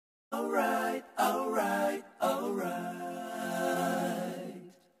Alright, alright, alright.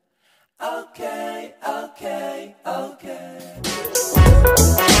 Okay, okay, okay.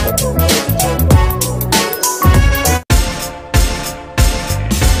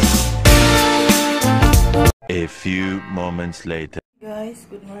 A few moments later. Guys,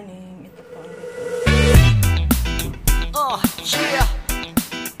 good morning. Ito po ang Yeah.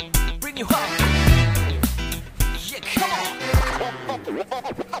 Bring you home. Yeah, come on.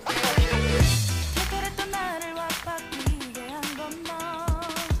 그랬던 나를 와빠기게 한 건 너.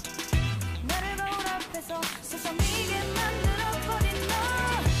 나를 거울 앞에서 세상이게 만들어버린 너.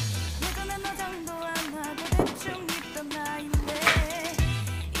 예전엔 화장도 안 하고 대충 입던 나인데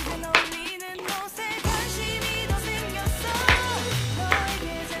이젠 어울리는 옷에 관심이 더 생겼어. 너에게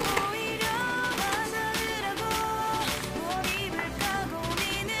잘 보이려 맞아들라고 무얼 입을까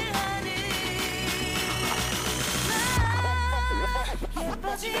고민을 하는 나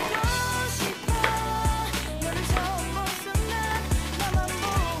예뻐지고 싶어. 너를 처음 본 순간 나만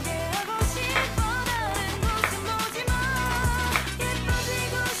보게 하고 싶어. 다른 곳은 보지 마.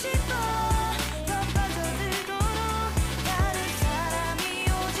 예뻐지고 싶어. 더 빠져들도록 다른 사람이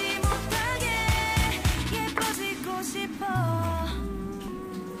오지 못하게 예뻐지고 싶어.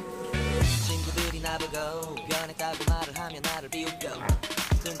 친구들이 나보고 변했다고 말을 하면 나를 비웃겨.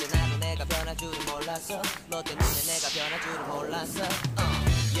 근데 나도 내가 변할 줄은 몰랐어. 너 때문에 내가 변할 줄은 몰랐어.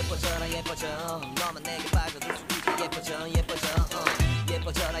 예뻐져라 예뻐져. 너만 내게 빠져들 수 있게 예뻐져 예뻐져.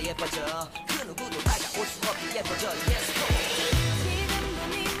 예뻐져라 예뻐져. 그 누구도 다가올 수 없게 예뻐져. Yes go. 지금도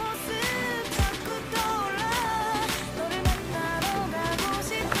네 모습 자꾸 떠올라. 너를 만나러 가고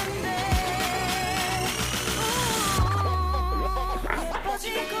싶은데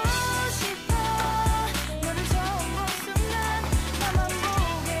예뻐지고 싶어. 너를 처음 본 순간 나만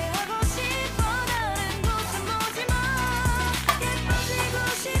보게 하고 싶어. 다른 곳은 보지 마. 예뻐지고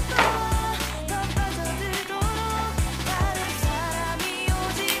싶어. 더 빠져들도록 다른 사람이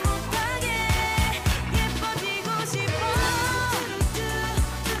오지 못하게 예뻐지고 싶어.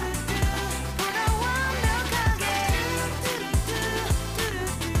 보다 완벽하게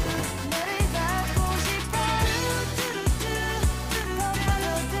너를 갖고 싶어. 더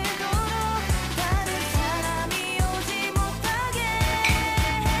빠져들도록 다른 사람이 오지 못하게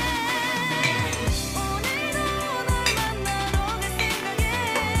오늘도 널 만나러 갈 생각에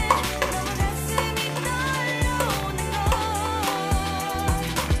너무 가슴이 떨려오는 걸.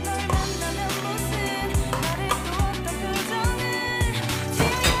 널 만나면 무슨 말을 또 어떤 표정을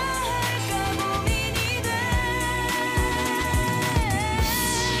지어야 할까 고민이 돼.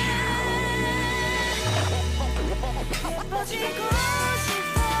 예뻐지고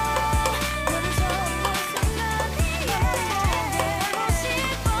싶어. 너를 처음 본 순간 나만 보게 하고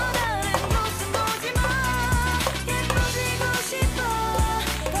싶어. 다른 곳은 보지 마. 예뻐지고 싶어.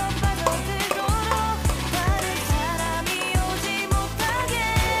 더 빠져들도록 다른 사람이 오지 못하게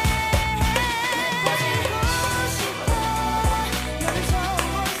예뻐지고 싶어. 너를 처음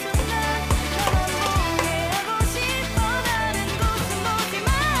본 순간 나만 보게 하고 싶어. 다른 곳은 보지 마.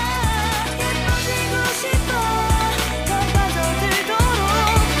 예뻐지고 싶어. 더 빠져들도록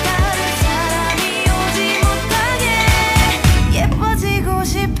다른 사람이 오지 못하게 예뻐지고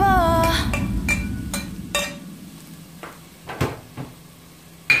싶어.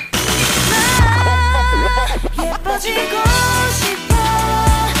 예뻐지고 싶어.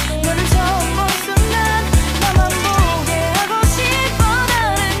 너를 처음 본 순간 나만 보게 하고 싶어.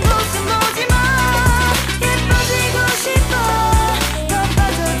 다른 곳은 보지 마. 예뻐지고 싶어. 더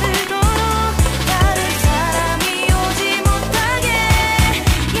빠져들도록 다른 사람이 오지 못하게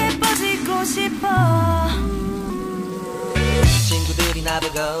예뻐지고 싶어. 친구들이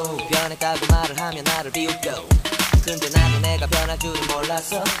나보고 변했다고 말을 하면 나를 비웃겨. 근데 나도 내가 변할 줄은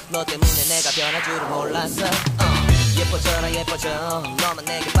몰랐어. 너 때문에 내가 변할 줄은 몰랐어. 예뻐져라 예뻐져. 너만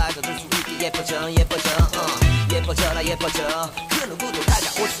내게 빠져들 수 있게 예뻐져 예뻐져. 예뻐져라 예뻐져. 그 누구도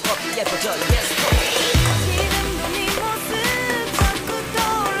다가올 수 없게 예뻐져. Yes go. 지금도 네 모습 자꾸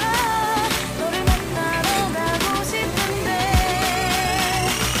떠올라. 너를 만나러 가고 싶은데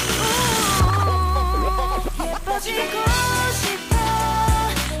예뻐지고 싶어.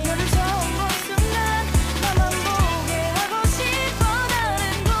 너를 처음 본 순간 나만 보게 하고 싶어.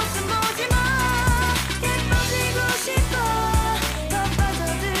 다른 곳은 보지 마. 예뻐지고 싶어. 더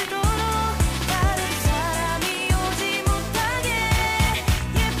빠져들도록 다른 사람이 오지 못하게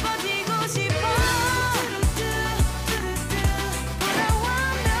예뻐지고 싶어.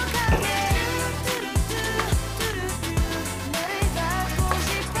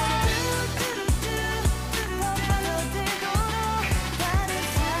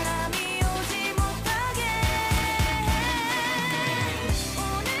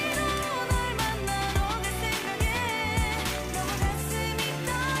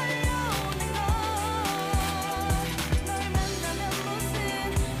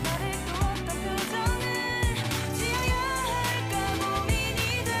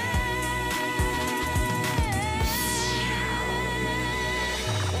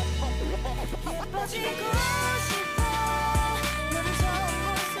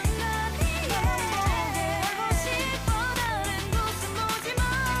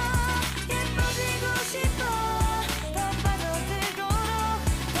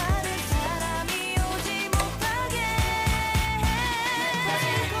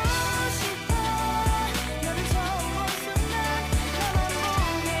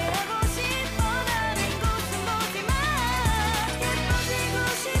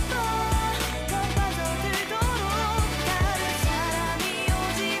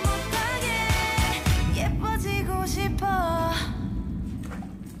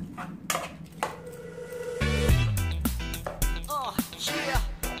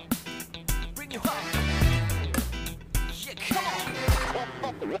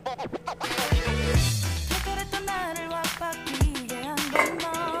 그랬던 나를 완박히게 한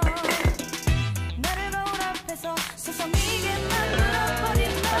건너 나를 거울 앞에서 세상이게 만들어버린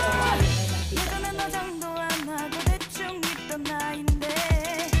너 예전엔 화장도 안 하고 대충 있던 나인데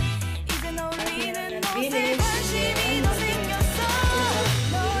이젠 어울리는 옷에 관심이 더 생겼어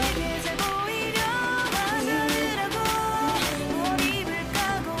너에게 잘 보이려 하느라고 뭘 입을까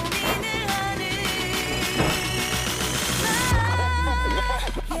고민을 하는 나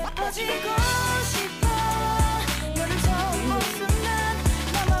예뻐지고 싶어 너를 처음 본 순간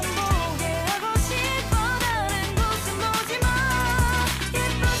나만 보게 하고 싶어 다른 곳은 보지 마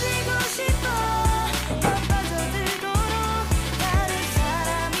예뻐지고 싶어 넌 빠져들도록 다른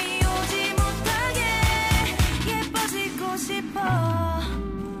사람이 오지 못하게 예뻐지고 싶어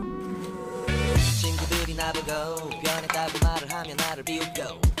친구들이 나보고 변했다고 말을 하면 나를 비웃고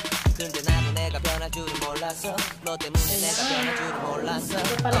근데 나도 내가 변할 줄은 몰랐어 너 때문에 내가 변할 줄은 몰랐어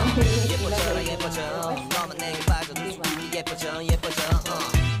예뻐져라 예뻐져 너만 내게 빠져들 수밖에 예뻐져 예뻐져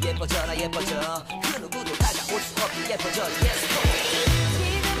예뻐져라 예뻐져 그 누구도 다가올 수 없게 예뻐져 Yes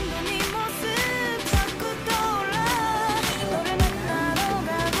지금도 네 모습 자꾸 떠올라 너를 만나러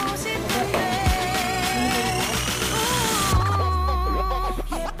가고 싶은데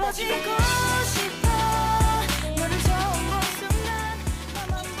예뻐지고 싶어 너를 처음 본 순간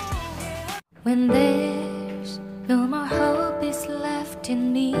나만 보게 When there's no more hope is left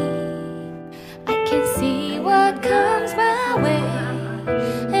in me I can see what comes my way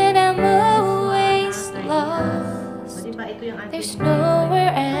and I'm always lost There's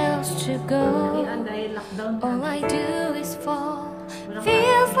nowhere else to go All I do is fall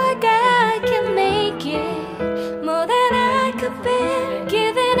Feels like I can make it More than I could bear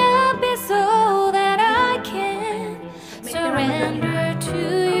Giving up is all that I can Surrender to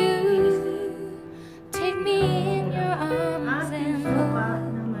you Take me in your arms and hold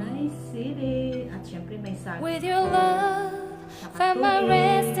With your love Find my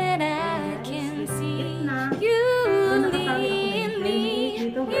rest and I can see You lead me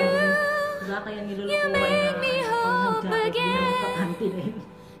You make me hope again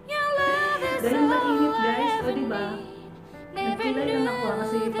Your love is all I ever need Never knew this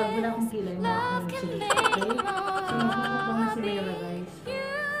love can make more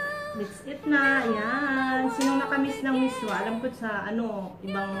It's it na, ayan. Sinong nakamiss ng Misua? Alam ko sa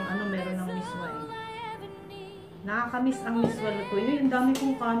ibang meron ng Misua eh. Nakakamiss ang Misua luto. Yun, yung dami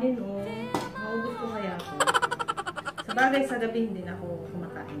kong kanin, oh. Maubos ko kaya ako. Sa bagay, sa gabi hindi na ako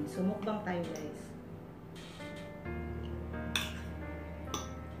kumakain. So, mukbang tayo, guys.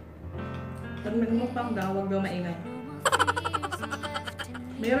 Pag nagmukbang daw, huwag daw maingay.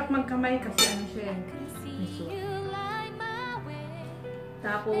 Mahirap magkamay kasi ano siya, Misua.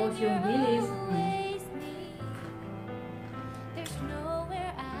 Tapos yung Dilis.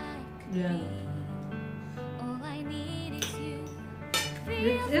 Yan.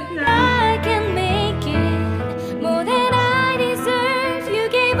 It's it na. I can make it more than I deserve. You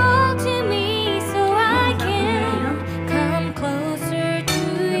gave all to me so I can come closer to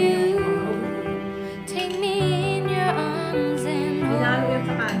you. Take me in your arms and Hinalo yan hold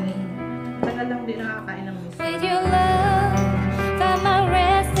sa kanin. Tagal lang din nakakain ng Misua. with your love. Find my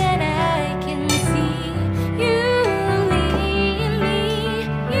rest and I can see you lead me.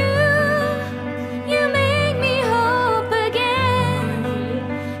 You make me hope again.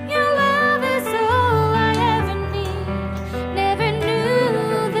 Your love is all I ever need. Never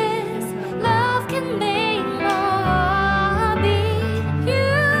knew this love can make my heart beat.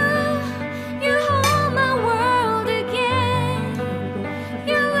 You hold my world again.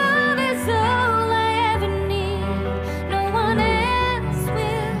 Your love is all I ever need. No one else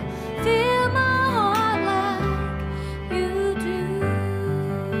will fill my heart like you do.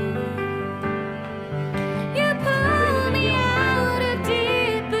 You pull me out of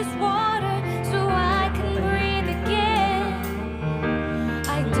deepest water so I can breathe again.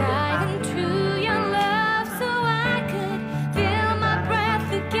 I dive into your love so I could feel my breath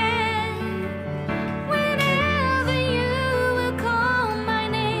again. Whenever you will call my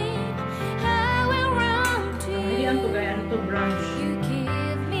name, I will run to Hindi ang you. tugay, ano to, brunch. You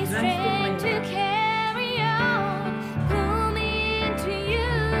give me strength to carry on, pull me into you.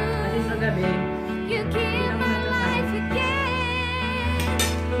 Kasi sa gabi, You give my life again.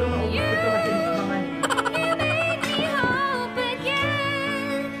 ito maubos ko to kasi mukbangan. You make me hope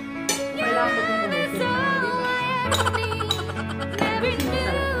again. Your Kailangan ko love is ubusin. all I ever need. Never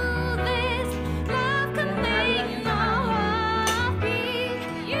knew this love could make my heart beat.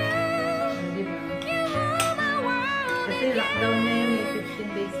 Hindi ba? You hold my world Kasi lockdown na yun eh,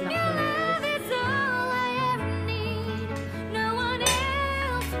 15 days lockdown. Love is all I ever need. No one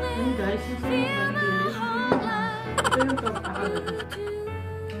else Dilis na sa mga Dilis. Ito yung torta ka.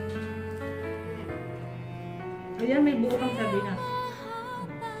 Ayan, may buo kang sardinas.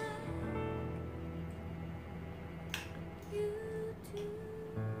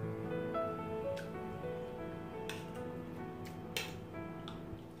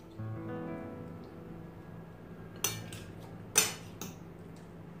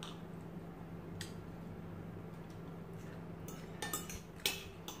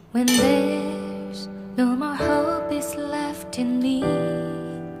 When there's no more hope is left in me,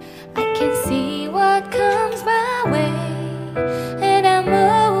 I can see what comes my way, and I'm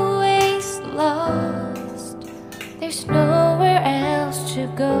always lost. There's nowhere else to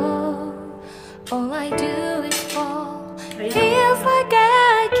go. All I do is fall. Feels like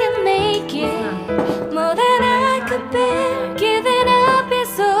I can make it more than I could bear. Giving up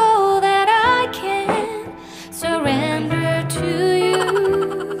is all that I can surrender to you.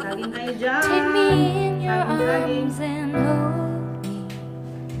 Take me in your arms and hold me.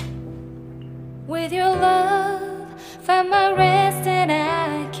 With your love, find my rest and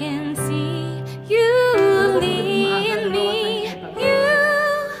I can see you lead me.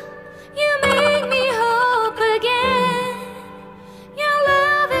 You make me hope again. Your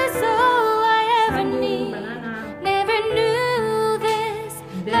love is all I ever need. Never knew this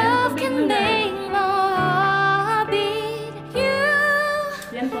love can make my heart beat.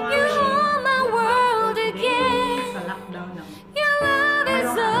 You hold my world again. Your love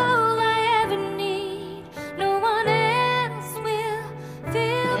is all I ever need. No one else will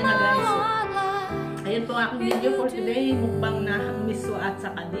fill my heart like. Ayan po ang aking video for today. Mukbang na Misua at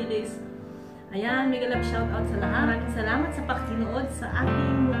saka Dilis. Ayan, mega love shoutout sa lahat. Maraming salamat sa pakinood sa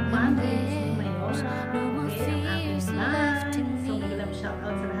aking mukbang. Mayora. Okay, ang aking vlog. So mega love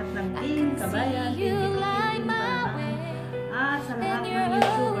shoutout sa lahat ng team, kabayan, team, at sa lahat ng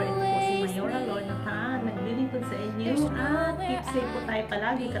YouTuber. Ito po si Mayora, Lorna, naglilingkod sa inyo. At keep safe po tayo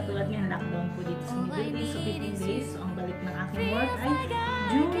palagi. Katulad ng lockdown po dito sa Middle East. So 15 days. So ang balik ng aking work ay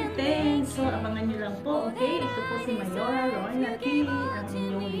June 10. So abangan nyo lang po. Okay? Ito po si Mayora, Lorna, ang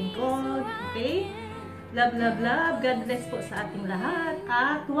inyong lingkod. Okay? Love, love, love. God bless po sa ating lahat.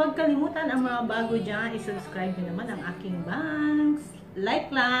 At huwag kalimutan ang mga bago dyan. I-subscribe nyo naman ang aking bangs.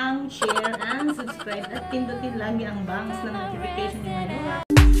 Like lang, share, and subscribe. At pindutin lagi ang bangs ng notification ni Mayora.